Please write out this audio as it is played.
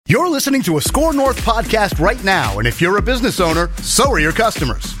You're listening to a Score North podcast right now, and if you're a business owner, so are your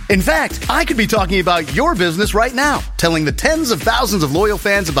customers. In fact, I could be talking about your business right now, telling the tens of thousands of loyal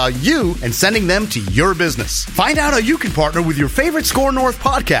fans about you and sending them to your business. Find out how you can partner with your favorite Score North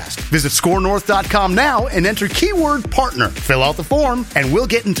podcast. Visit scorenorth.com now and enter keyword partner. Fill out the form, and we'll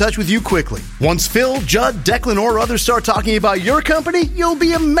get in touch with you quickly. Once Phil, Judd, Declan, or others start talking about your company, you'll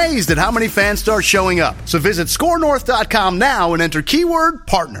be amazed at how many fans start showing up. So visit scorenorth.com now and enter keyword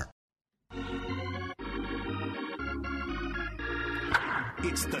partner.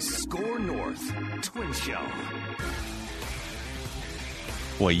 It's the Score North Twin Show.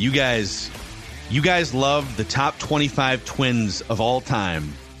 Boy, you guys love the top 25 Twins of all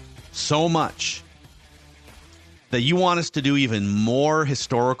time so much that you want us to do even more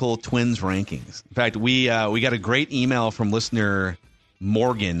historical Twins rankings. In fact, we got a great email from listener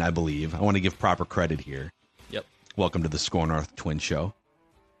Morgan, I believe. I want to give proper credit here. Yep. Welcome to the Score North Twin Show.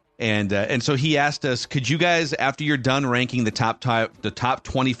 And so he asked us, could you guys, after you're done ranking the top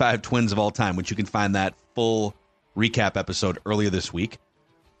 25 Twins of all time, which you can find that full recap episode earlier this week,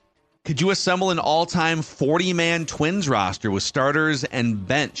 could you assemble an all-time 40-man Twins roster with starters and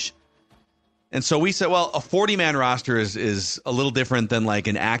bench? And so we said, well, a 40-man roster is a little different than like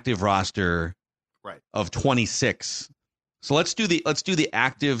an active roster of 26. So let's do the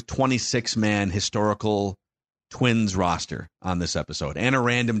active 26-man historical Twins roster on this episode, and a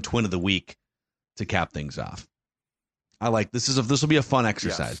random Twin of the Week to cap things off. I like this. This will be a fun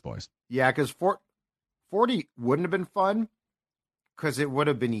exercise, boys. Yeah, because 40 wouldn't have been fun because it would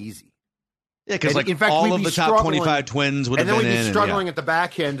have been easy. Yeah, because like in fact, all of the top 25 Twins would have been in. And then we'd be struggling at the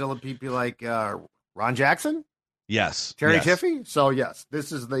back end to be like Ron Jackson? Yes. Terry Tiffey? So yes,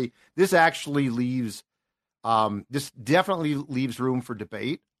 this definitely leaves room for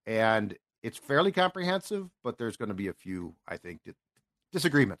debate, and it's fairly comprehensive, but there's going to be a few, I think,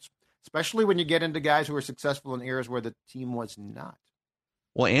 disagreements, especially when you get into guys who are successful in eras where the team was not.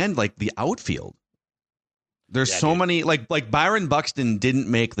 Well, and like the outfield. There's so many, like Byron Buxton didn't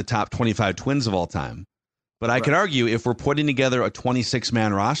make the top 25 Twins of all time. But I could argue if we're putting together a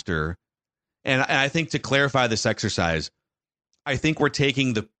 26-man roster, and I think to clarify this exercise, I think we're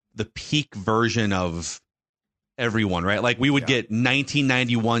taking the peak version of everyone, right? Like we would get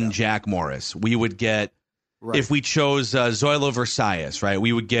 1991 Jack Morris. We would get, if we chose Zoilo Versalles, right?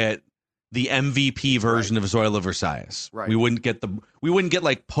 We would get the MVP version of Zoilo Versalles. Right. We wouldn't get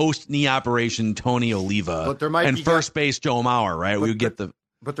like post knee operation Tony Oliva and first base Joe Mauer, right?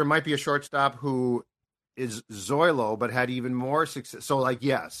 But there might be a shortstop who is Zoilo, but had even more success. So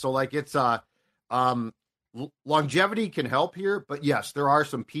it's longevity can help here, but yes, there are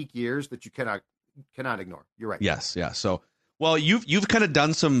some peak years that you cannot ignore. You're right. Yes, yeah. So, well, you've kind of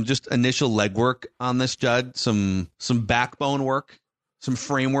done some just initial legwork on this, Judd. Some backbone work, some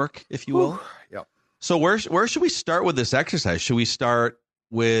framework, if you will. Yep. So where should we start with this exercise? Should we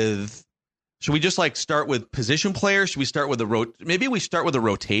just like start with position players? Should we start with maybe we start with a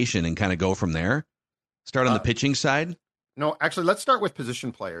rotation and kind of go from there? Start on the pitching side? No, actually, let's start with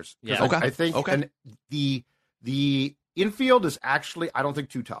position players. Yeah. I think and the infield is actually, I don't think,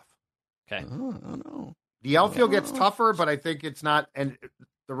 too tough. Okay. Oh, no. The outfield gets tougher, but I think it's not. And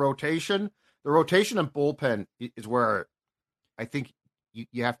the rotation and bullpen is where I think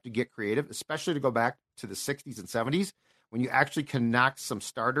you have to get creative, especially to go back to the 60s and 70s when you actually can knock some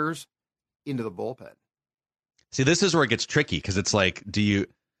starters into the bullpen. See, this is where it gets tricky because it's like,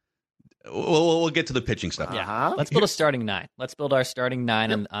 we'll get to the pitching stuff. Yeah. Let's build a starting nine. Let's build our starting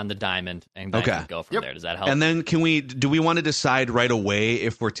nine on the diamond and then go from there. Does that help? And then do we want to decide right away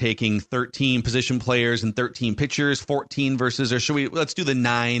if we're taking 13 position players and 13 pitchers, 14 versus, or let's do the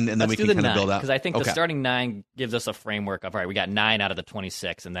 9 and then we can kind of build up? Because I think the starting 9 gives us a framework of, all right, we got 9 out of the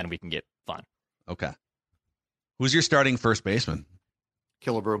 26 and then we can get fun. Okay. Who's your starting first baseman?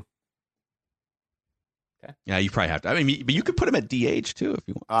 Killebrew. Okay. Yeah, you probably have to. I mean, but you could put him at DH too if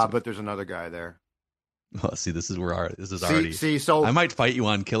you want. But there's another guy there. Well, see, this is already. So I might fight you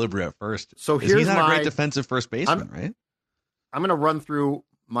on Killebrew at first. So he's not a great defensive first baseman, right? I'm going to run through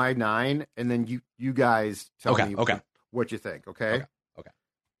my 9, and then you guys tell me what you think. Okay.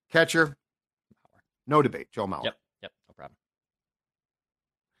 Catcher, no debate. Joe Mauer. Yep, no problem.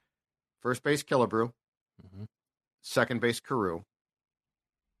 First base, Killebrew. Mm-hmm. Second base, Carew.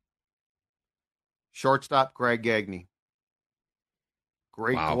 Shortstop, Greg Gagne.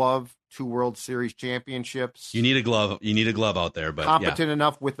 Great glove, 2 World Series championships. You need a glove. You need a glove out there, but competent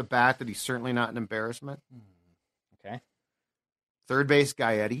enough with the bat that he's certainly not an embarrassment. Okay. Third base,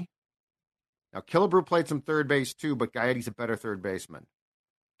 Gaetti. Now, Killebrew played some third base too, but Gaetti's a better third baseman.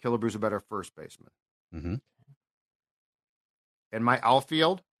 Killebrew's a better first baseman. Mm-hmm. And my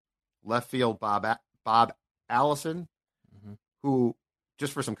outfield, Left field, Bob Allison, who,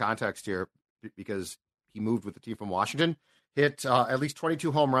 just for some context here, because he moved with the team from Washington, hit at least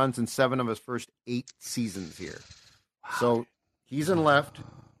 22 home runs in 7 of his first 8 seasons here. Wow. So he's in left.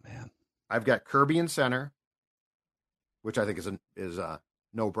 Oh, man. I've got Kirby in center, which I think is a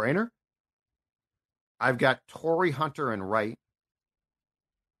no-brainer. I've got Torrey Hunter in right.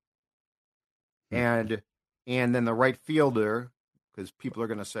 And then the right fielder, because people are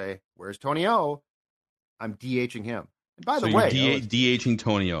going to say, where's Tony O? I'm DHing him. And by the way, DHing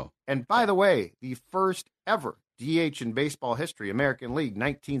Tony O. And by the way, the first ever DH in baseball history, American League,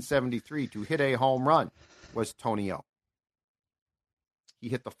 1973, to hit a home run was Tony O. He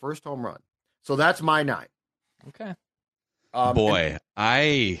hit the first home run. So that's my 9. Okay.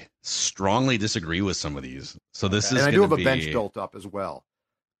 I strongly disagree with some of these. So this is, and I do have a bench built up as well,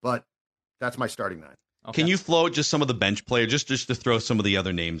 but that's my starting 9. Okay. Can you float just some of the bench players, just to throw some of the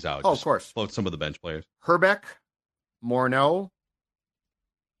other names out? Oh, of course. Float some of the bench players. Herbeck, Morneau,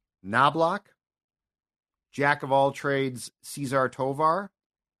 Knobloch, jack of all trades, Cesar Tovar.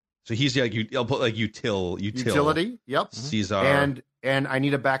 So he's like I'll put like utility. Yep. Cesar and I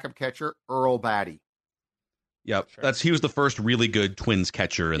need a backup catcher, Earl Batty. Yep. Sure. He was the first really good Twins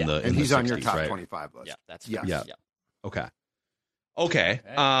catcher in the. And he's the 60s, on your top right? 25 list. Yeah, that's yeah. Okay.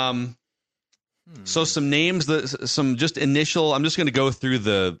 So some names some just initial. I'm just going to go through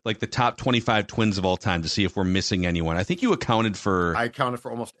the top 25 Twins of all time to see if we're missing anyone. I think you accounted for. I accounted for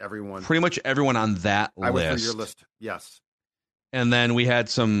almost everyone. Pretty much everyone on that list. I went through your list. Yes. And then we had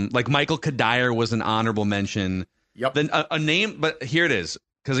some like Michael Kadire was an honorable mention. Yep. Then a name, but here it is.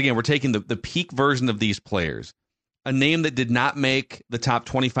 Because again, we're taking the peak version of these players. A name that did not make the top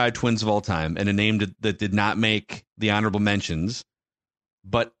 25 Twins of all time, and a name that did not make the honorable mentions,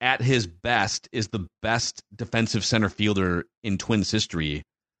 but at his best is the best defensive center fielder in Twins history,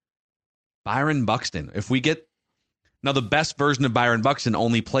 Byron Buxton. If we get now, the best version of Byron Buxton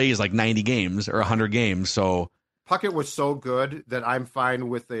only plays like 90 games or 100 games. So Puckett was so good that I'm fine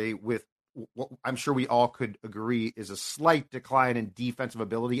with what I'm sure we all could agree is a slight decline in defensive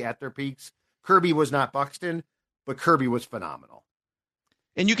ability at their peaks. Kirby was not Buxton, but Kirby was phenomenal.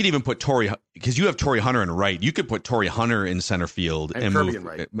 And you could even put Torrey, because you have Torrey Hunter in right. You could put Torrey Hunter in center field and Kirby in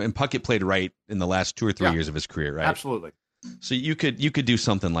right. And Puckett played right in the last 2 or 3 years of his career, right? Absolutely. So you could do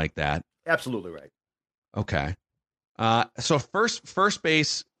something like that. Absolutely right. Okay. So first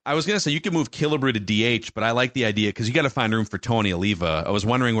base, I was going to say you could move Killebrew to DH, but I like the idea because you got to find room for Tony Oliva. I was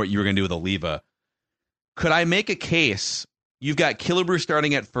wondering what you were going to do with Oliva. Could I make a case? You've got Killebrew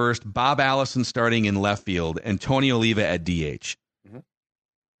starting at first, Bob Allison starting in left field, and Tony Oliva at DH. Mm-hmm.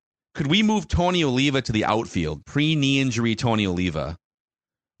 Could we move Tony Oliva to the outfield, pre-knee injury Tony Oliva,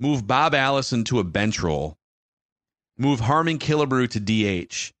 move Bob Allison to a bench role, move Harmon Killebrew to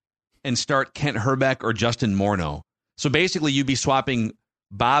DH, and start Kent Herbeck or Justin Morneau? So basically you'd be swapping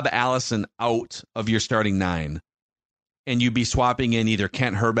Bob Allison out of your starting 9, and you'd be swapping in either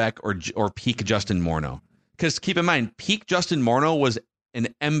Kent Herbeck or peak Justin Morneau. Because keep in mind, peak Justin Morneau was an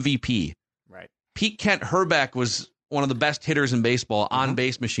MVP. Right. Peak Kent Herbeck was one of the best hitters in baseball,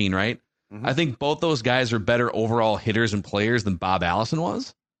 on-base machine, right? Mm-hmm. I think both those guys are better overall hitters and players than Bob Allison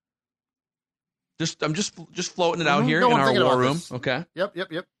was. I'm just floating it out here in our war room. This. Okay. Yep.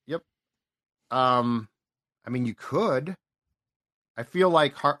 I mean, you could. I feel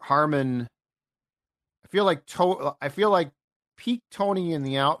like Harmon. I feel like peak Tony in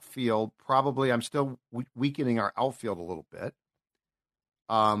the outfield. Probably, I'm still weakening our outfield a little bit.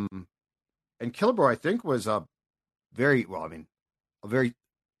 And Killebrew, I think, was a very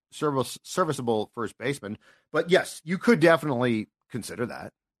serviceable first baseman. But yes, you could definitely consider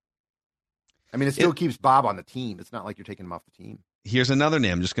that. I mean, it still keeps Bob on the team. It's not like you're taking him off the team. Here's another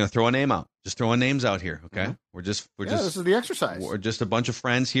name. I'm just going to throw a name out. Just throwing names out here, okay? Mm-hmm. We're just. This is the exercise. We're just a bunch of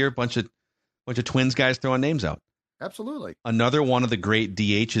friends here, bunch of Twins guys throwing names out. Absolutely. Another one of the great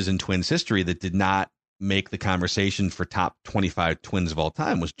DHs in Twins history that did not make the conversation for top 25 Twins of all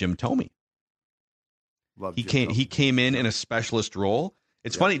time was Jim Thome. He came in a specialist role.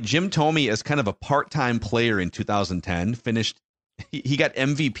 It's funny, Jim Thome, as kind of a part-time player in 2010, he got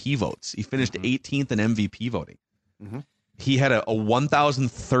MVP votes. He finished 18th in MVP voting. Mm-hmm. He had a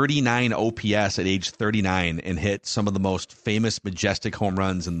 1,039 OPS at age 39 and hit some of the most famous, majestic home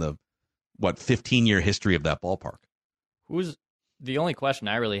runs in the 15-year history of that ballpark. Who's the only question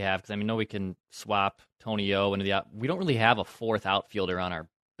I really have, because I know we can swap Tony O into the we don't really have a fourth outfielder on our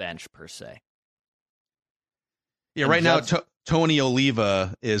bench per se. Yeah, right now Tony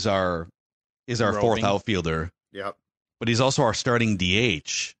Oliva is our fourth outfielder. Yep. But he's also our starting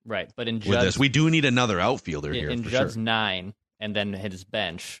DH. Right, but in Judd's, we do need another outfielder here. In Judd's 9, and then his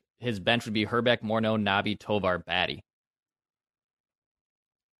bench, his bench would be Herbeck, Morneau, Nabi, Tovar, Batty.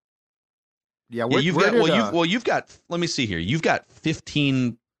 Yeah, you've got. Let me see here. You've got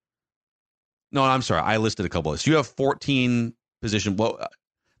 15. No, I'm sorry. I listed a couple of this. You have 14 position. Well,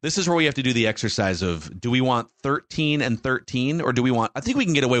 this is where we have to do the exercise of: do we want 13 and 13, or do we want? I think we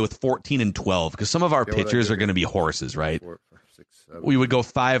can get away with 14 and 12 because some of our pitchers are going to be horses, right? 4, 5, 6, 7. We would go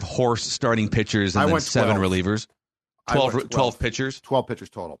 5 horse starting pitchers and then 7 relievers. 12 pitchers. 12 pitchers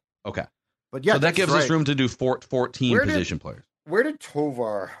total. Okay. But yeah, so that gives us room to do 14 position players. Where did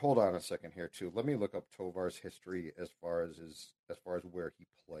Tovar? Hold on a second here, too. Let me look up Tovar's history as far as where he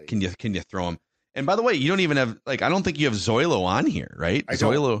played. Can you throw him? And by the way, you don't even have I don't think you have Zoilo on here, right? I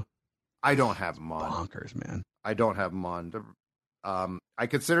don't have him on. Bonkers, man. I don't have him on. I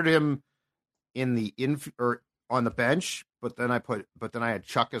considered him in the or on the bench, but then I had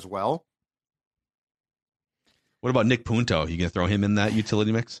Chuck as well. What about Nick Punto? You gonna throw him in that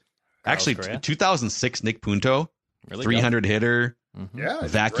utility mix? Actually, 2006 Nick Punto, really 300 hitter,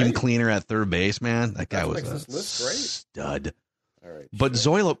 vacuum cleaner at third base, man. That guy was a stud. All right, but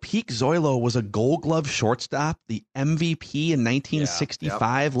peak Zoilo was a Gold Glove shortstop, the MVP in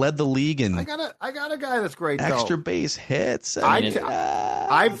 1965, led the league in. I got a guy that's great. Extra base hits.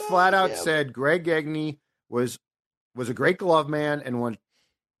 I flat out said Greg Gagne was a great glove man and won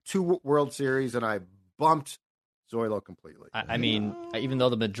 2 World Series, and I bumped Zoilo completely. I mean, even though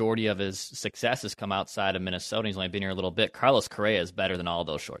the majority of his success has come outside of Minnesota, he's only been here a little bit. Carlos Correa is better than all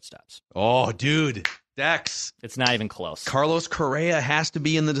those shortstops. Oh, dude. Dex. It's not even close. Carlos Correa has to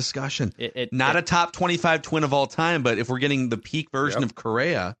be in the discussion. Not a top 25 twin of all time, but if we're getting the peak version of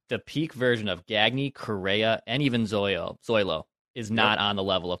Correa. The peak version of Gagne, Correa, and even Zoilo is not on the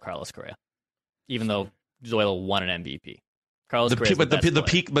level of Carlos Correa, even though Zoilo won an MVP. Carlos Correa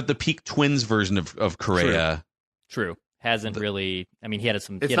the peak twins version of Correa. True. Hasn't really. I mean, he had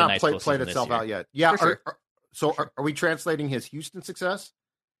some. It's not played itself out yet. Yeah. Are we translating his Houston success?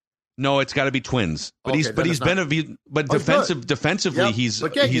 No, it's got to be Twins. But defensively,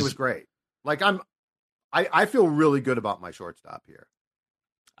 But Gagne was great. Like I feel really good about my shortstop here.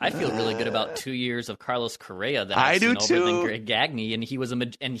 I feel really good about 2 years of Carlos Correa that I do too. Than Greg Gagne, and he was a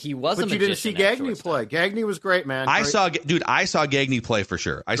magician. But you didn't see Gagne play. Gagne was great, man. I saw Gagne play for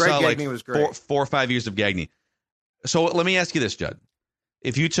sure. I saw Gagne was great. 4 or 5 years of Gagne. So let me ask you this, Judd.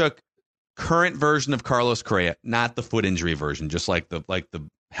 If you took current version of Carlos Correa, not the foot injury version, just like the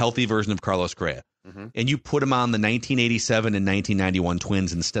healthy version of Carlos Correa, and you put him on the 1987 and 1991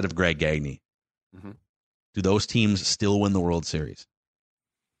 Twins instead of Greg Gagne, do those teams still win the World Series?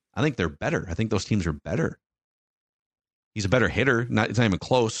 I think they're better. I think those teams are better. He's a better hitter. It's not even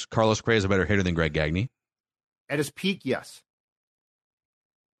close. Carlos Correa is a better hitter than Greg Gagne. At his peak, yes.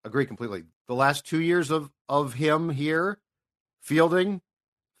 Agree completely. The last 2 years of him here, fielding,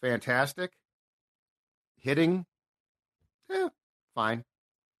 fantastic. Hitting, fine.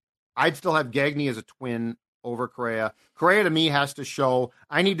 I'd still have Gagne as a twin over Correa. Correa, to me, has to show,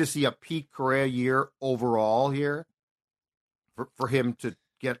 I need to see a peak Correa year overall here for him to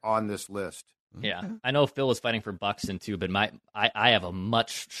get on this list. Yeah, I know Phil was fighting for Buxton too, but I have a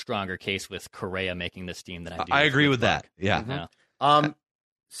much stronger case with Correa making this team than I do. I agree with that. Yeah.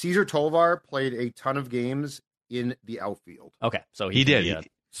 Cesar Tovar played a ton of games in the outfield. Okay, so he did.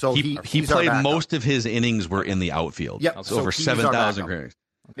 He played most of his innings were in the outfield. Yep, so over 7,000 innings.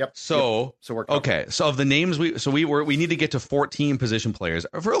 Yep. So we're okay. So of the names we need to get to 14 position players.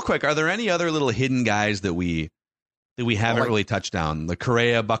 Real quick, are there any other little hidden guys that we haven't really touched on? The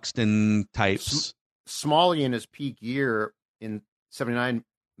Correa, Buxton types. Smalley in his peak year in '79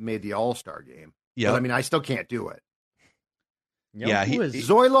 made the All-Star game. Yeah, I mean, I still can't do it.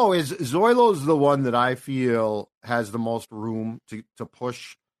 Zoilo's the one that I feel has the most room to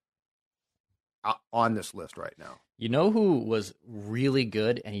push on this list right now. You know who was really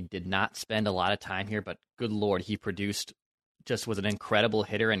good, and he did not spend a lot of time here, but good Lord, he produced, just was an incredible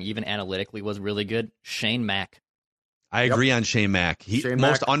hitter, and even analytically was really good? Shane Mack. I agree on Shane Mack.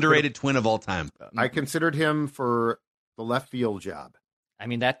 Most underrated twin of all time. I considered him for the left field job. I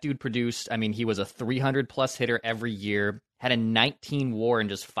mean, that dude produced, he was a 300-plus hitter every year, had a 19 WAR in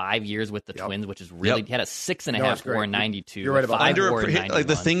just 5 years with the Twins, which is really, he had a 6.5 WAR in 92. You're right about that. Like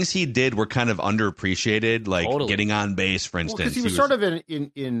the things he did were kind of underappreciated, like getting on base, for instance. Because he was sort of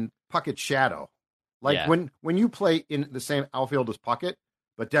in Puckett's shadow. Like when you play in the same outfield as Puckett,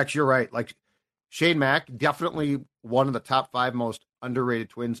 but Dex, you're right. Like Shane Mack, definitely one of the top 5 most underrated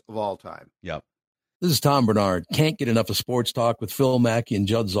Twins of all time. Yep. This is Tom Bernard. Can't get enough of sports talk with Phil Mackey and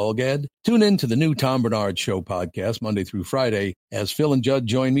Judd Zolgad? Tune in to the new Tom Bernard Show podcast Monday through Friday as Phil and Judd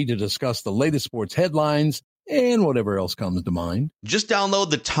join me to discuss the latest sports headlines, and whatever else comes to mind. Just download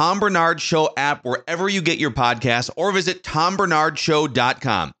the Tom Bernard Show app wherever you get your podcasts or visit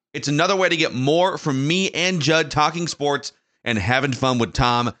tombernardshow.com. It's another way to get more from me and Judd talking sports and having fun with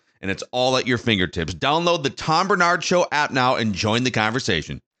Tom, and it's all at your fingertips. Download the Tom Bernard Show app now and join the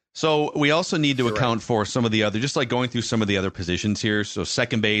conversation. So we also need to account for some of the other, just like going through some of the other positions here. So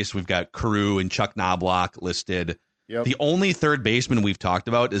second base, we've got Carew and Chuck Knobloch listed. Yep. The only third baseman we've talked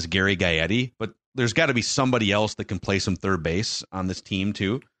about is Gary Gaetti, but there's got to be somebody else that can play some third base on this team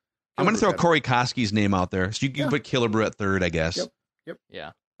too. I'm going to throw Corey Koski's name out there. So you can put Killebrew at third, I guess. Yep.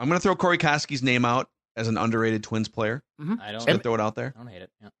 Yeah. I'm going to throw Corey Koski's name out as an underrated Twins player. Mm-hmm. I don't Just gonna throw it out there. I don't hate it.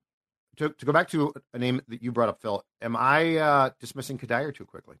 Yeah. To go back to a name that you brought up, Phil, am I dismissing Kadire too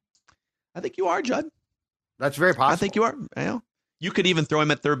quickly? I think you are, Judd. That's very possible. I think you are. You could even throw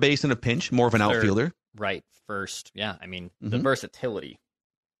him at third base in a pinch, more of an outfielder. Right. First. Yeah. I mean, the versatility.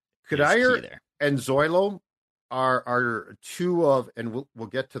 Kadire is key there. and Zoilo are two of, and we'll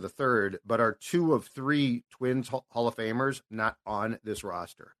get to the third, but are two of three Twins Hall of Famers not on this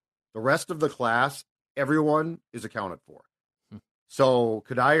roster. The rest of the class, everyone is accounted for. So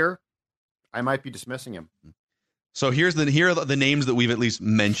Kadire, I might be dismissing him. So here are the names that we've at least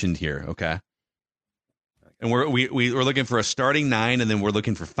mentioned here, okay? And we're looking for a starting 9, and then we're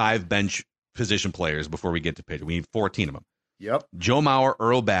looking for 5 bench position players before we get to pitch. We need 14 of them. Yep. Joe Mauer,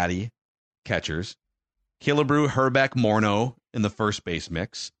 Earl Batty, catchers. Killebrew, Herbeck, Morneau in the first base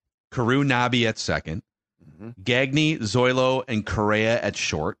mix. Carew, Nabi at second. Gagne, Zoilo, and Correa at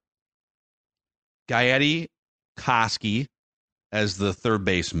short. Gaetti, Koski as the third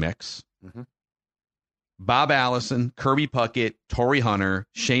base mix. Bob Allison, Kirby Puckett, Torrey Hunter,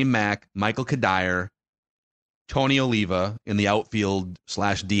 Shane Mack, Michael Kadire, Tony Oliva in the outfield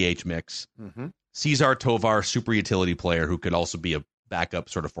 /DH mix. Cesar Tovar, super utility player who could also be a backup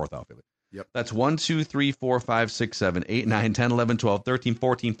sort of fourth outfielder. Yep. That's 1, 2, 3, 4, 5, 6, 7, 8, 9, 10, 11, 12, 13,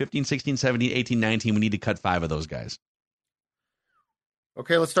 14, 15, 16, 17, 18, 19. We need to cut 5 of those guys.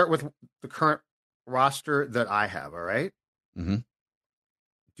 Okay, let's start with the current roster that I have, all right?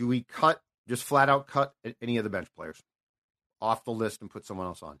 Do we just flat out cut any of the bench players off the list and put someone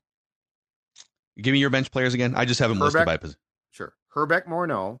else on? Give me your bench players again. I just have them listed by position. Sure. Herbeck,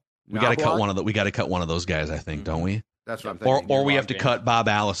 Morneau. We got to cut one of the. We got to cut one of those guys, I think, don't we? That's what I'm thinking. Or we have to cut Bob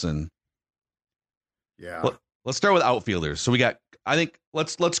Allison. Yeah. Well, let's start with outfielders. So we got. I think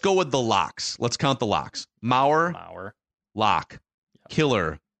let's go with the locks. Let's count the locks. Mauer, lock.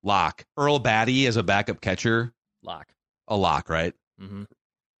 Killer, lock. Earl Batty as a backup catcher, lock. A lock, right?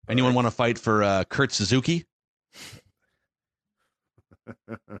 Anyone want to fight for Kurt Suzuki?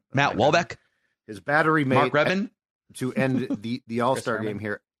 Matt Walbeck? His battery mate, Mark Rebin? To end the All-Star game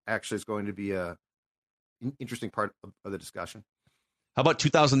here actually is going to be an interesting part of the discussion. How about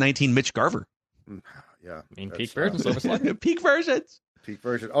 2019 Mitch Garver? Yeah. I mean, peak versions. Peak versions. Peak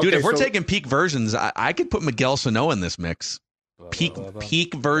version. Okay, dude, if we're taking peak versions, I could put Miguel Sano in this mix. Peak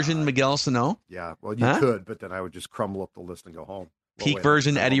version Miguel Sano? Yeah, well, you could, but then I would just crumble up the list and go home. Peak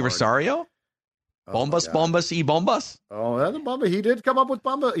version Eddie Rosario? Bombas. Oh, that's a Bomba. He did come up with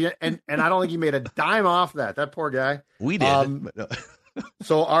Bomba. Yeah, and I don't think he made a dime off that. That poor guy. We did.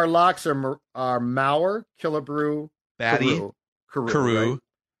 So our locks are Mauer, Killebrew, Batty, Carew. Right?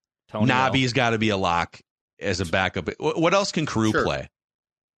 Nabi's got to be a lock as a backup. What else can Carew play?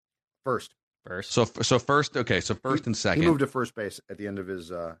 First. So first, okay. So first and second. He moved to first base at the end of his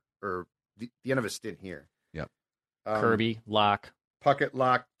the end of his stint here. Yep. Kirby, lock. Puckett,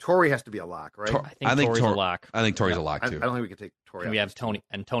 lock. Torrey has to be a lock, right? I think Torrey's a lock. I think Torrey's a lock too. I don't think we can take Torrey. We have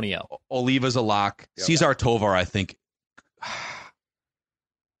Antonio. Oliva's a lock. Yep. Cesar Tovar, I think.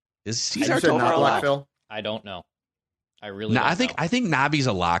 Is Cesar Tovar a lock? Phil? I don't know. I really don't know. I think Nabi's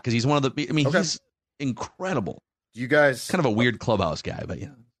a lock because he's one of the. I mean, he's incredible. You guys kind of a weird clubhouse guy, but yeah.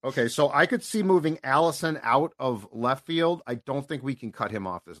 Okay, so I could see moving Allison out of left field. I don't think we can cut him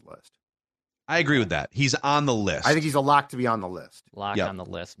off this list. I agree with that. He's on the list. I think he's a lock to be on the list. Lock on the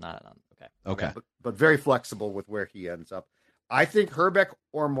list, not on. Okay. But very flexible with where he ends up. I think Herbeck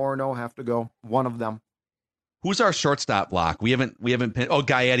or Morneau have to go. One of them. Who's our shortstop lock? We haven't pinned. Oh,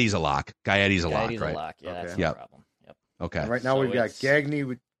 Gaetti's a lock. Gaetti's a lock, right? A lock. Yeah, that's no problem. Yep. Okay. And right now we've got Gagne.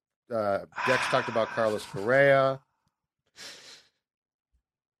 Dex talked about Carlos Correa.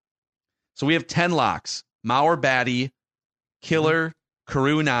 So we have 10 locks. Mauer, Batty, Killer,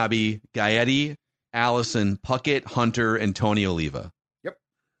 Carew, Nabi, Gaetti, Allison, Puckett, Hunter, and Tony Oliva. Yep.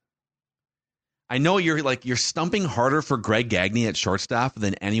 I know you're stumping harder for Greg Gagne at shortstop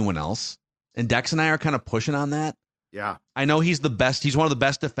than anyone else. And Dex and I are kind of pushing on that. Yeah. I know he's the best. He's one of the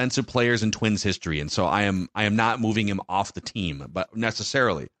best defensive players in Twins history. And so I am not moving him off the team, but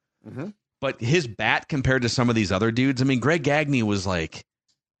necessarily. but his bat compared to some of these other dudes, I mean, Greg Gagne was like,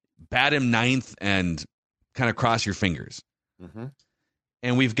 bat him ninth and kind of cross your fingers. Mm-hmm.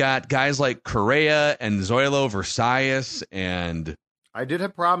 And we've got guys like Correa and Zoilo Versalles, and I did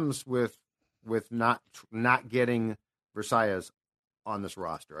have problems with not getting Versalles on this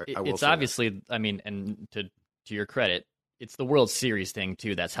roster. I will it's say obviously, that. I mean, and to your credit, it's the World Series thing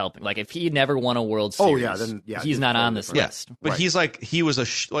too that's helping. Like if he never won a World Series, then he's not on this yeah, list. but Right. he's like, he was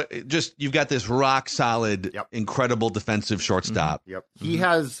just, you've got this rock solid, Yep. incredible defensive shortstop. Yep.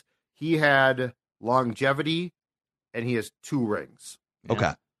 He had longevity, and he has 2 rings. Yeah. Okay.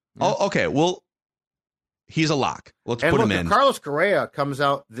 Yeah. Oh, okay. Well, he's a lock. Let's And put look, him if in. Carlos Correa comes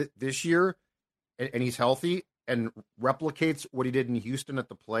out this year and he's healthy and replicates what he did in Houston at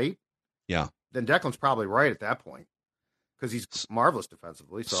the plate, Yeah. then Declan's probably right at that point because he's marvelous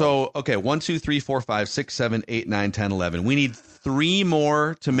defensively. So, okay, 1, 2, 3, 4, 5, 6, 7, 8, 9, 10, 11. We need 3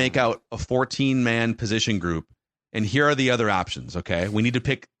 more to make out a 14-man position group. And here are the other options, okay? We need to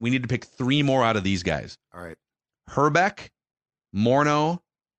pick 3 more out of these guys. all right. Herbeck, Morneau,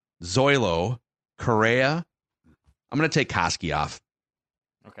 Zoilo, Correa. I'm going to take Koski off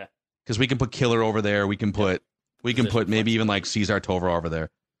Okay. because we can put Killer over there. We can put Position maybe even like Cesar Tovar over there.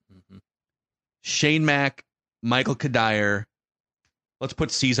 Mm-hmm. Shane Mack, Michael Kadire. Let's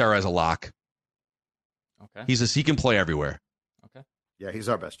put Cesar as a lock. Okay. He can play everywhere. Yeah, he's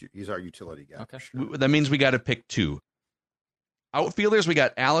our best. He's our utility guy. Okay. That means we got to pick 2. Outfielders, we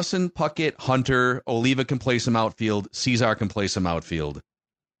got Allison, Puckett, Hunter. Oliva can play some outfield. Cesar can play some outfield.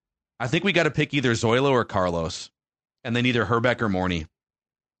 I think we got to pick either Zoilo or Carlos, and then either Herbeck or Morney.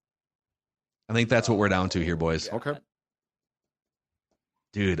 I think that's what we're down to here, boys. Okay.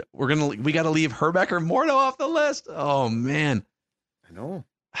 Dude, we got to leave Herbeck or Morneau off the list. Oh man. I know.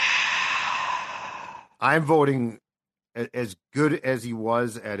 I'm voting as good as he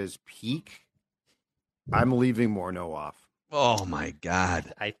was at his peak. I'm leaving Morneau off. Oh my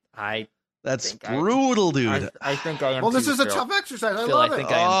God. I That's think I- brutal, dude. I think I am. Well, this too, is a Phil. tough exercise. I Phil, love I it.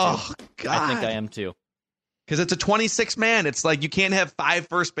 think I am Oh too. God. I think I am too. Because it's a 26 man. It's like you can't have 5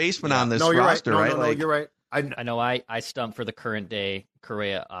 first basemen on this no, you're roster, right. right? No, Like, you're right. I know I stumped for the current day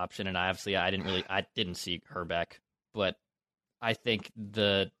Correa option, and I didn't see Herbeck, but I think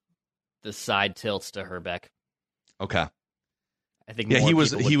the side tilts to Herbeck. Okay. I think Yeah, more he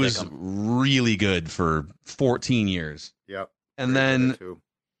was people would pick him. really good for 14 years. Yep. And Very then good too.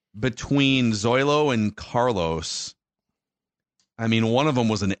 between Zoilo and Carlos, I mean, one of them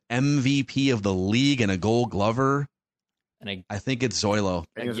was an MVP of the league and a Gold Glover. And I think it's Zoilo.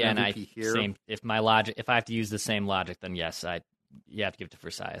 And he was an again, MVP here. same. If I have to use the same logic, then yes, you have to give it to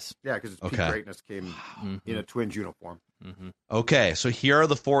Versailles. Yeah, because his peak Okay. greatness came in a Twins uniform. Mm-hmm. Okay, so here are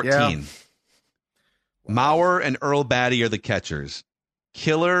the 14. Yeah. Mauer and Earl Batty are the catchers.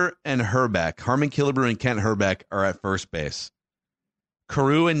 Killer and Herbeck, Harmon Killebrew and Kent Herbeck are at first base.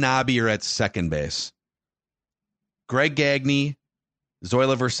 Carew and Nabi are at second base. Greg Gagne,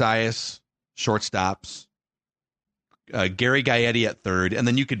 Zoilo Versalles, shortstops. Gary Gaetti at third, and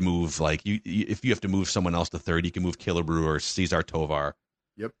then you could move if you have to move someone else to third, you can move Killebrew or Cesar Tovar.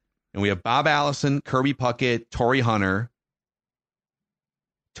 Yep. And we have Bob Allison, Kirby Puckett, Torrey Hunter,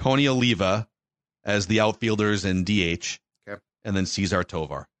 Tony Oliva as the outfielders and DH. Okay. And then Cesar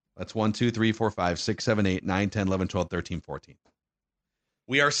Tovar. That's 1, 2, 3, 4, 5, 6, 7, 8, 9, 10, 11, 12, 13, 14.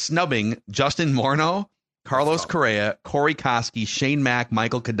 We are snubbing Justin Morneau, Carlos Correa, Corey Koski, Shane Mack,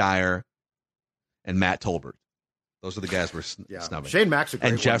 Michael Kadire, and Matt Tolbert. Those are the guys we're snubbing. Shane Mack's a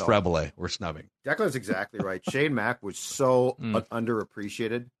great and Jeff one, though. Rebele, we're snubbing. Declan's exactly right. Shane Mack was so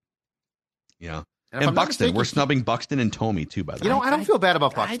underappreciated. Yeah. if And I'm not Buxton. mistaken, We're snubbing Buxton and Tomey, too, by the way. You know, I don't feel bad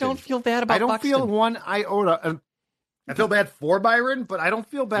about Buxton. I don't feel bad about I don't Buxton. feel one iota. I feel bad for Byron, but I don't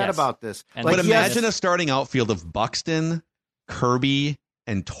feel bad Yes. about this. And But Like, imagine a starting outfield of Buxton, Kirby,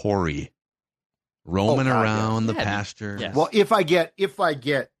 and Torrey roaming God, around the Yeah. pasture. Yes. Well, if I get,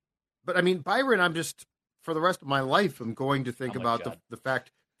 but I mean, Byron, I'm just, for the rest of my life, I'm going to think Oh my about God. the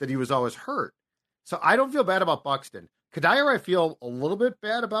fact that he was always hurt. So I don't feel bad about Buxton. Kadire, I feel a little bit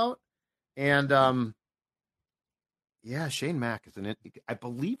bad about. And, yeah, Shane Mack is I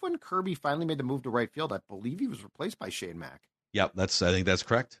believe when Kirby finally made the move to right field, I believe he was replaced by Shane Mack. Yep, I think that's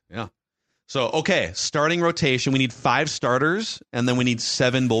correct. Yeah. So, okay, starting rotation. We need 5 starters, and then we need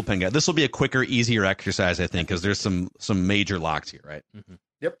 7 bullpen guys. This will be a quicker, easier exercise, I think, because there's some major locks here, right? Mhm.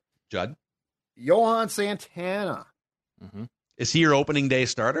 Yep. Judd? Johan Santana. Mm-hmm. Is he your opening day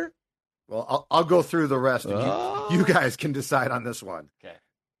starter? Well, I'll go through the rest. And Oh. you guys can decide on this one. Okay.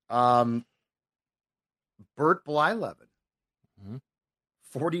 Bert Blyleven. Mhm.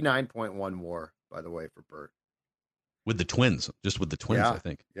 49.1 WAR, by the way, for Bert. with the Twins, Yeah. I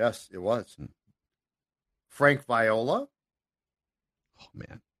think. Yes, it was. Frank Viola, Oh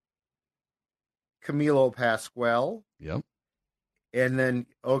man. Camilo Pascual, Yep. and then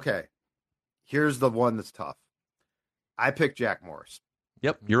okay, here's the one that's tough. I picked Jack Morris,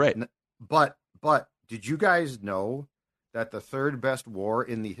 Yep. You're right. but did you guys know that the third best WAR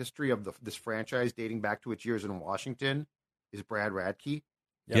in the history of this franchise, dating back to its years in Washington, is Brad Radke?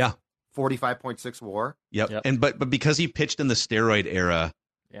 Yeah. 45.6 WAR. Yep. Yep. And but because he pitched in the steroid era,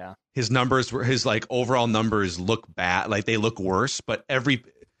 Yeah. his like overall numbers look bad, like they look worse. But every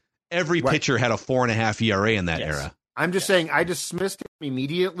Right. pitcher had a 4.5 ERA in that Yes. era. I'm just saying, I dismissed him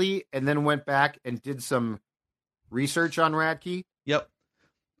immediately and then went back and did some research on Radke. Yep.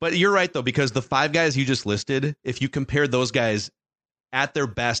 But you're right though, because the 5 guys you just listed, if you compare those guys at their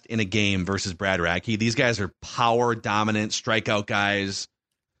best in a game versus Brad Radke, these guys are power dominant strikeout guys.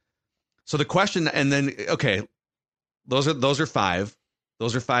 So the question, and then okay, those are 5.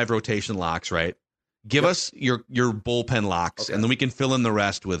 Those are 5 rotation locks, right? Give us your bullpen locks, Okay. and then we can fill in the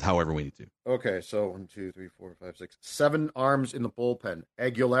rest with however we need to. Okay, so 1, 2, 3, 4, 5, 6, 7 arms in the bullpen.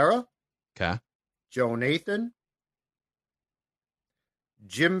 Aguilera, Okay. Joe Nathan,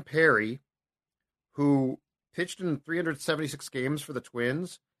 Jim Perry, who pitched in 376 games for the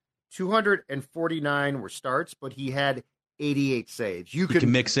Twins. 249 were starts, but he had 88 saves. You You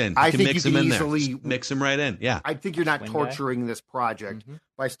can mix in. I You can think mix you him can in easily there. Just mix him right in. Yeah. I think you're not Swing guy. torturing this project Mhm.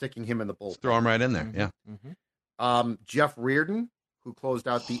 by sticking him in the bullpen. Just throw him right in there. Mhm. Yeah. Mhm. Jeff Reardon, who closed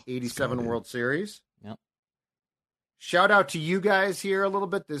out the 87 Scotty. World Series. Yep. Shout out to you guys here a little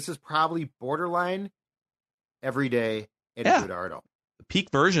bit. This is probably borderline everyday Eddie Yeah. Gudardo. The peak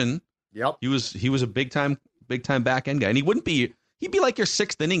version, Yep. he was a big time back end guy. And he'd be like your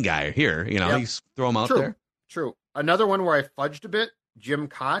 6th inning guy here. You know, Yep. you just throw him out True. there. True. Another one where I fudged a bit, Jim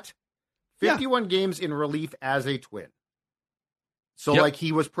Cott. Yeah. 51 games in relief as a Twin. So, Yep. like,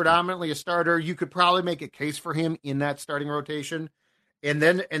 he was predominantly a starter. You could probably make a case for him in that starting rotation. And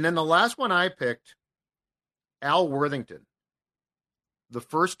then the last one I picked, Al Worthington. The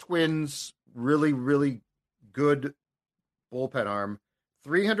first Twins really, really good bullpen arm.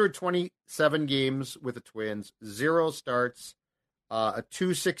 327 games with the Twins, 0 starts, a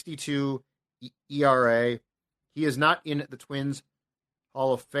 2.62 ERA. He is not in the Twins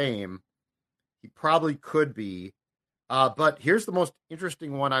Hall of Fame. He probably could be. But here's the most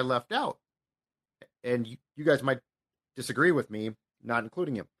interesting one I left out. And you guys might disagree with me, not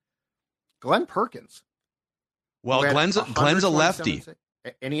including him. Glenn Perkins. Well, who had Glenn's a 127 lefty.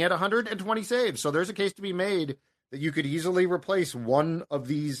 And he had 120 saves. So there's a case to be made that you could easily replace one of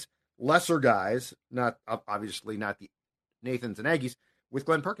these lesser guys, not obviously not the Nathans and Aggies, with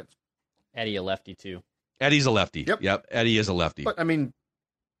Glenn Perkins. Eddie a lefty too. Eddie's a lefty. Yep. Eddie is a lefty. But I mean,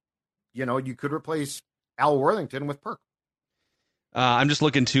 you could replace Al Worthington with Perk. I'm just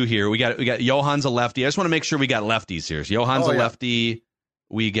looking too here. We got Johan's a lefty. I just want to make sure we got lefties here. So Johan's a yeah. lefty.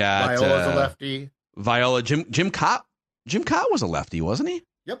 We got Viola's a lefty. Viola. Jim Cott. Jim Cott was a lefty, wasn't he?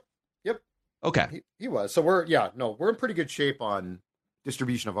 Yep. Okay. He was. So we're in pretty good shape on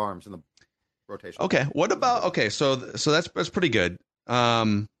distribution of arms in the rotation. Okay. What about so that's pretty good.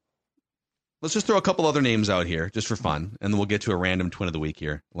 Let's just throw a couple other names out here just for fun, and then we'll get to a random twin of the week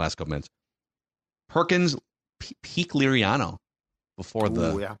here. The last couple minutes. Perkins, peak Liriano before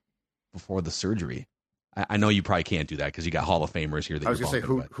the surgery. I know you probably can't do that because you got Hall of Famers here. That I was going going to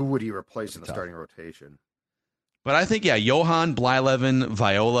to say, who would he replace in the tough. starting rotation? But I think, Johan, Blyleven,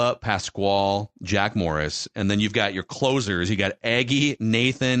 Viola, Pascual, Jack Morris, and then you've got your closers. You got Aggie,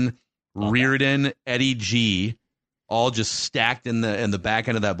 Nathan, Reardon, Eddie G, all just stacked in the back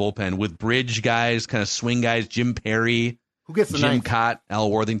end of that bullpen with bridge guys, kind of swing guys. Jim Perry, Who gets the Jim ninth? Cott,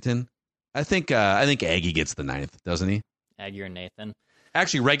 Al Worthington. I think Aggie gets the 9th, doesn't he? Aggie or Nathan.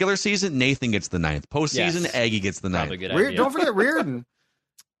 Actually, regular season, Nathan gets the 9th. Postseason, Yes. Aggie gets the 9th. Probably a good idea. Don't forget Reardon.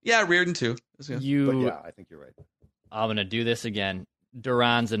 Yeah, Reardon too. But You, I think you're right. I'm gonna do this again.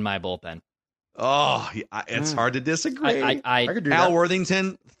 Duran's in my bullpen. Oh, it's hard to disagree. I could do Al that.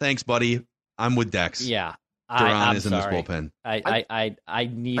 Worthington, thanks, buddy. I'm with Dex. Yeah, Duran I'm is in sorry. this bullpen. I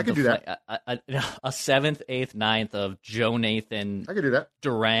need I could do that. A 7th, 8th, 9th of Joe Nathan, I could do that.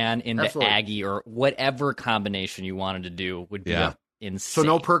 Duran into Absolutely. Aggie or whatever combination you wanted to do would be Yeah. insane. So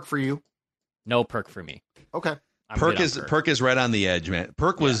no Perk for you. No Perk for me. Okay. I'm good on Perk is right on the edge, man.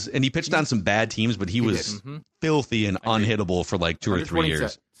 Perk was, and he pitched on some bad teams, but he was Mhm. filthy and unhittable for like 2 or 3 120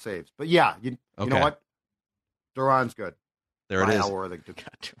 years. saves. But yeah, you Okay. know what? Duran's good. There it By is. Al Worthington.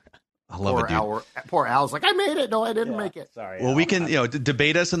 I love it, dude. Poor Al's like, I made it. No, I didn't make it. Sorry. Well, we can,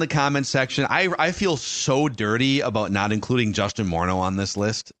 debate us in the comments section. I feel so dirty about not including Justin Morneau on this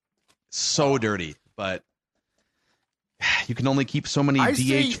list. So dirty, but you can only keep so many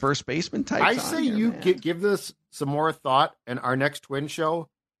DH first baseman types. I say you give this some more thought, and our next Twin show,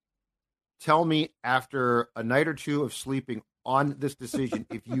 tell me after a night or two of sleeping on this decision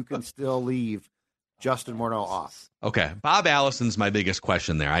if you can still leave Justin Morneau off. Okay. Bob Allison's my biggest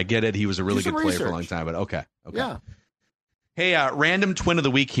question there. I get it. He was a really good player for a long time, but okay. Yeah. Hey, random twin of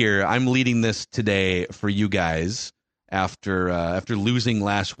the week here. I'm leading this today for you guys after losing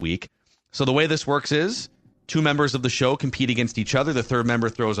last week. So the way this works is 2 members of the show compete against each other. The third member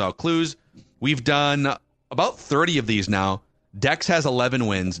throws out clues. We've done about 30 of these now. Dex has 11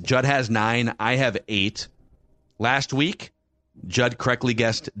 wins. Judd has 9. I have 8. Last week, Judd correctly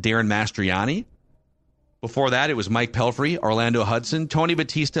guessed Darren Mastriani. Before that, it was Mike Pelfrey, Orlando Hudson, Tony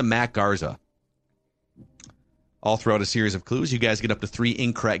Batista, Matt Garza. All throughout a series of clues, you guys get up to 3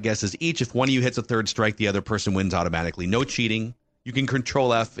 incorrect guesses each. If one of you hits a third strike, the other person wins automatically. No cheating. You can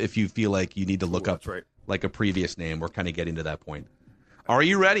control F if you feel like you need to look up like a previous name. We're kind of getting to that point. Are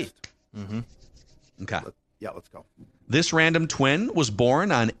you ready? Mm-hmm. Okay. Let's go. This random twin was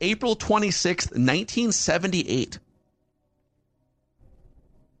born on April 26th, 1978.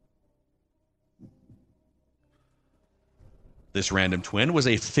 This random twin was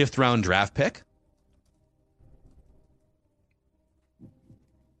a 5th-round draft pick.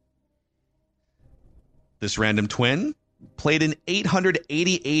 This random twin played in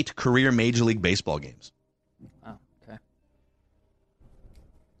 888 career Major League Baseball games. Oh, okay.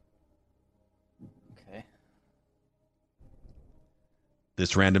 Okay.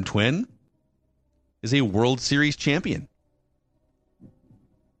 This random twin is a World Series champion.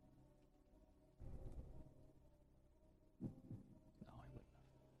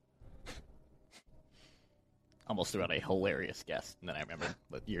 Almost threw out a hilarious guess, and then I remembered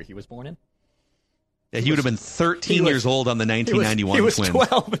what year he was born in. Yeah, he would have been 13 years old on the 1991 he was Twins.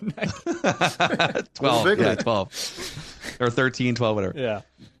 12 and 12, yeah, 12. Or 13, 12, whatever. Yeah.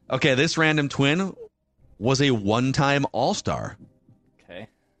 Okay, this random twin was a one-time All-Star. Okay.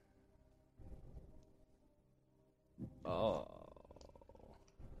 Oh.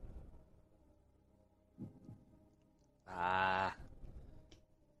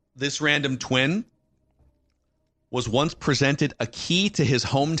 This random twin was once presented a key to his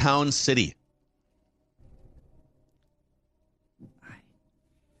hometown city.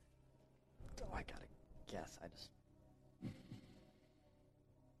 I gotta guess. I just wouldn't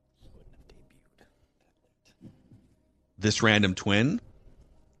have debuted that late. This random twin,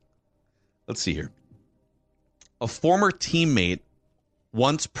 let's see here. A former teammate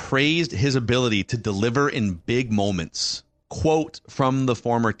once praised his ability to deliver in big moments. Quote from the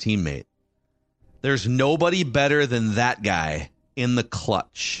former teammate: "There's nobody better than that guy in the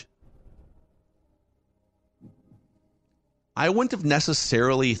clutch." I wouldn't have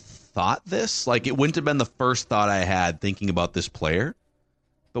necessarily thought this. Like, it wouldn't have been the first thought I had thinking about this player.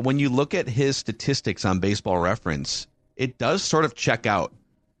 But when you look at his statistics on Baseball Reference, it does sort of check out.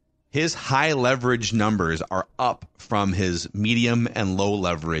 His high leverage numbers are up from his medium and low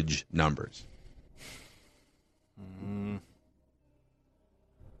leverage numbers.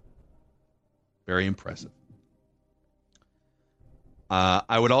 Very impressive.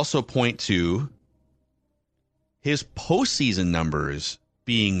 I would also point to his postseason numbers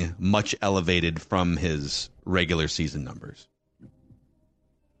being much elevated from his regular season numbers.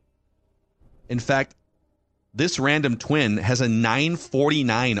 In fact, this random twin has a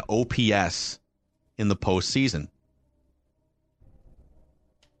 949 OPS in the postseason.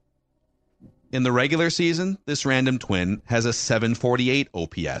 In the regular season, this random twin has a 748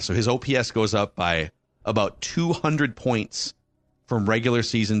 OPS. So his OPS goes up by about 200 points from regular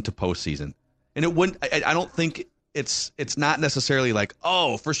season to postseason. And it wouldn't, I don't think it's not necessarily like,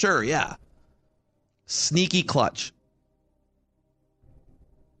 oh, for sure, yeah. Sneaky clutch.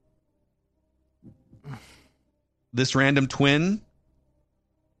 This random twin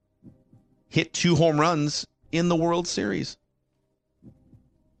hit 2 home runs in the World Series.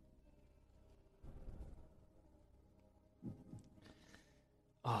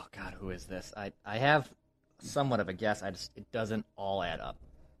 Oh, God, who is this? I have somewhat of a guess. It doesn't all add up.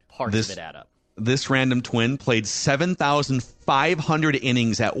 Parts of it add up. This random twin played 7,500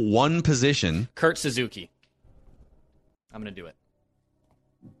 innings at one position. Kurt Suzuki. I'm going to do it.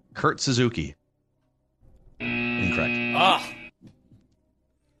 Kurt Suzuki. Incorrect. Oh.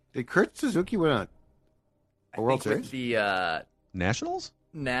 Did Kurt Suzuki win a World Series? The Nationals?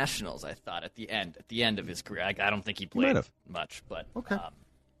 Nationals, I thought, at the end of his career. I don't think he played might have. much, but okay.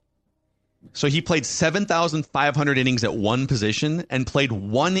 So he played 7,500 innings at one position and played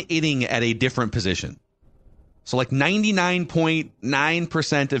one inning at a different position. So like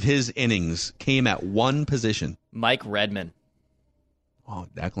 99.9% of his innings came at one position. Mike Redman. Oh,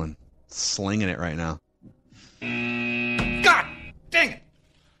 Declan. Slinging it right now. God dang it.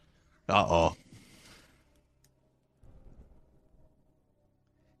 Uh-oh.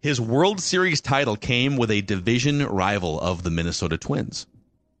 His World Series title came with a division rival of the Minnesota Twins.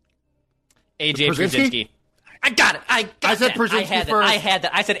 AJ Pierzynski. I got it. I said Pierzynski first. I had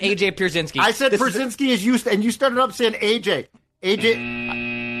that. I said AJ Pierzynski. I said Pierzynski is used, and you started up saying AJ.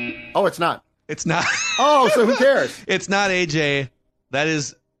 AJ. Oh, it's not. It's not. Oh, so who cares? It's not AJ. That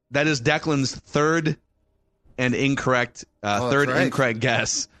is Declan's third incorrect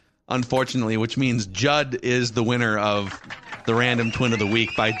guess, unfortunately, which means Judd is the winner of the Random Twin of the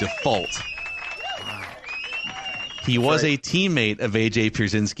Week by default. He was a teammate of AJ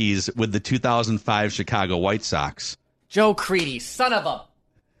Pierzynski's with the 2005 Chicago White Sox. Joe Creedy, son of a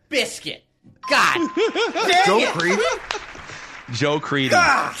biscuit. God. Joe Creedy? Joe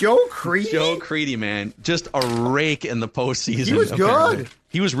Creedy. Joe Creedy? Joe Creedy, man. Just a rake in the postseason. He was apparently. good.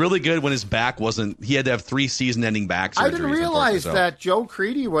 He was really good when his back wasn't. He had to have 3 season-ending back surgeries. I didn't realize that Joe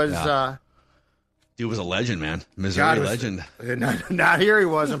Creedy was. Dude was a legend, man. Missouri legend. Not here he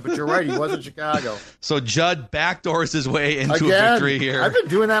wasn't, but you're right. He was in Chicago. So Judd backdoors his way into a victory here. I've been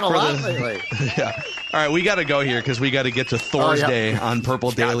doing that a lot lately. Yeah. All right, we got to go here because we got to get to Thor's Day on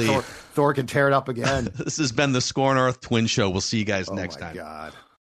Purple Daily. Thor can tear it up again. This has been the Score North Twin Show. We'll see you guys next time. Oh, my God.